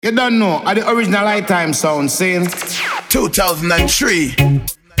You don't know, are the original Lifetime sound saying 2003.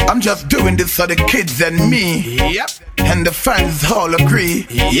 I'm just doing this for the kids and me. Yep. And the fans all agree.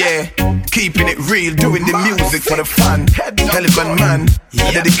 Yeah, keeping it real, doing the music for the fun. Elephant Man,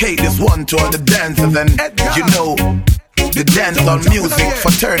 I dedicate this one to all the dancers and you know, the dance on music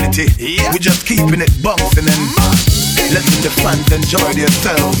fraternity. We just keeping it bouncing and letting the fans enjoy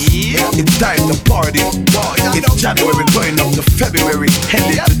themselves. It's time to party. It's January going up to February,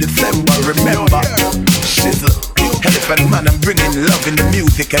 heading to December. Remember, shizzle, Elephant Man, I'm bringing love in the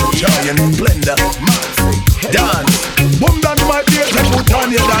music and joy and splendor. Dance, boom down to my beat, let's put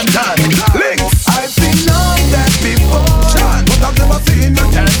on your dance. Links, I've seen all that before, but I've never seen a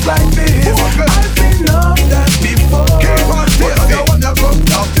dance like this. I've seen all that before, keep on saying, but I wanna go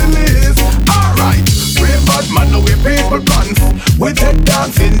off the list. Alright, brave bad man, now we people dance. We take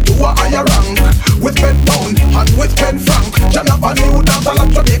dancing to a higher rank. We spend pound and we spend franc. Jonathan New dance all of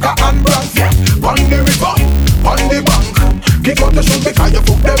Jamaica and Bronx. On the river, on the bank. Kick out the shoes because you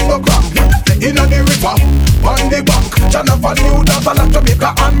foot them no cramp. Inna the river, on the bank. Jonathan New dance all of Jamaica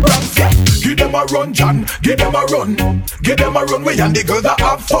and Bronx. Give them a run, John, give them a run. Give them a run, we and the girls that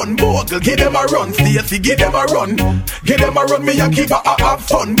have fun. Bogle, give them a run, Stacy, give them a run. Give them a run, me and Kiva have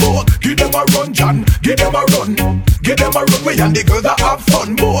fun. Bogle, give them a run, John, give them a run. Give them a run, we and the girls that have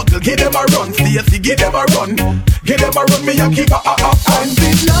fun. Bogle, give them a run, Stacy, give them a run. Give them a run, me and Kiva have fun. I've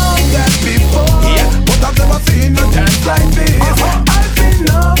seen all that before, but I've never seen a dance like this. I've seen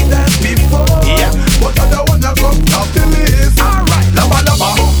all that before, but I don't wanna go off the list. Alright, lava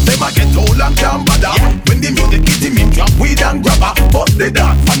lava, them a get old and can't bother. When the music hit him, drop weed and grabber. Bust the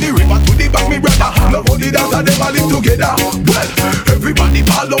dance from the river to the back, me brother. Love how the dance and them a live together. Well, everybody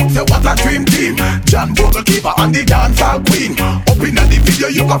ball out, say what a dream team. John Bogle keeper and the dancehall queen. Up in the video,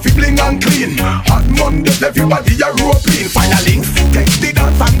 you can feel bling and clean. Hot Mondays, everybody a roping. Final links, take the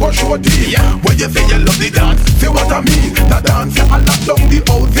dance and go show team. When you say you love the dance, say what I mean. The dance, you all lock down the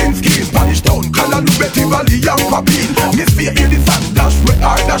housing scheme. Spanish Town, Callaloo, Betty Valley and Papine. Miss Fair, hear the song, dash with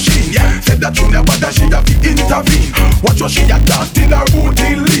her dashing. Said that you never dash, she have to intervene. Watch what she a dance till her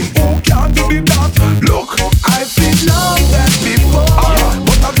booty lean. Who can't do the dance? Look, I've seen all that before,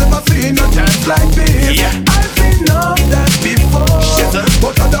 but I've never seen a dance like this. I've seen all that before,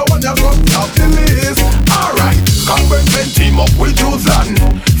 but I don't wanna go off the list. Alright, conference team up with Susan.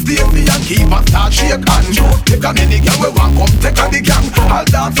 Stacey and Kiva start shake hand. Take on any gang we want, come take on the gang. I'll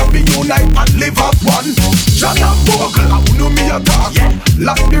dance up, be unite and live as one. John and Bogle, I know me a talk.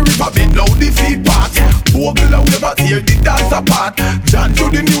 Lock the river bed, now the feet part. Bogle, I never tear the dance apart. John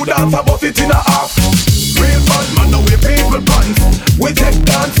to the new dance, I bust it in a half. Real bad man, now we people pants. We take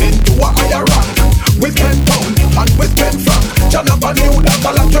dancing to a higher rank. We spend pound and we spend franc. John up a new dance,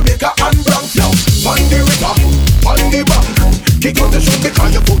 all of Jamaica and Bronx. Now, on the river, on the bank. Kick out the shoes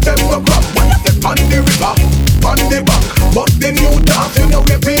because you put them no crap. When you step on the river, on the bank. But the new dance, you know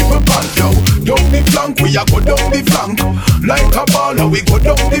we people pants. Yo, down the flank, we a go down the flank. Like a baller, we go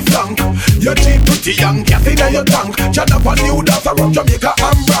down the flank. You cheap pretty young, gas in your tank. John up a new dance around Jamaica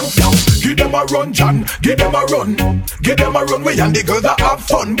and Bronx. Yo, give them a run, John, give them a run. Give them a run, we and the girls that have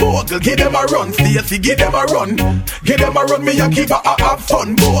fun. Bogle, give them a run, Stacy, give them a run. Give them a run, me and Kiva have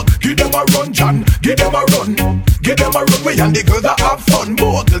fun. Bogle, give them a run, John, give them a run. Give them a run, we and the girls that have fun.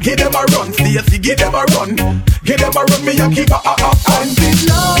 Bogle, give them a run, Stacy, give them a run. Give them a run, me and Kiva have fun. I've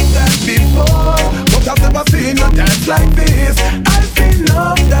seen all that before, but I've never seen a dance like this. I've seen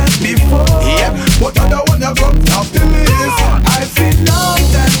all that before, but I don't wanna go off the list. I've seen all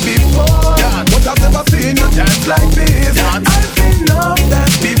that before, but I've never seen a dance like this. I've seen all that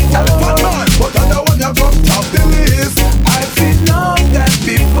before, but I don't wanna go off the list. I've seen all that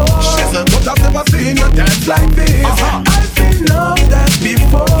before, but I've never seen a dance like this. I've seen all that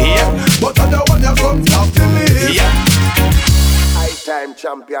before, but I don't wanna go off the list. High time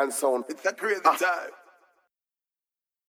champion sound. It's a crazy time.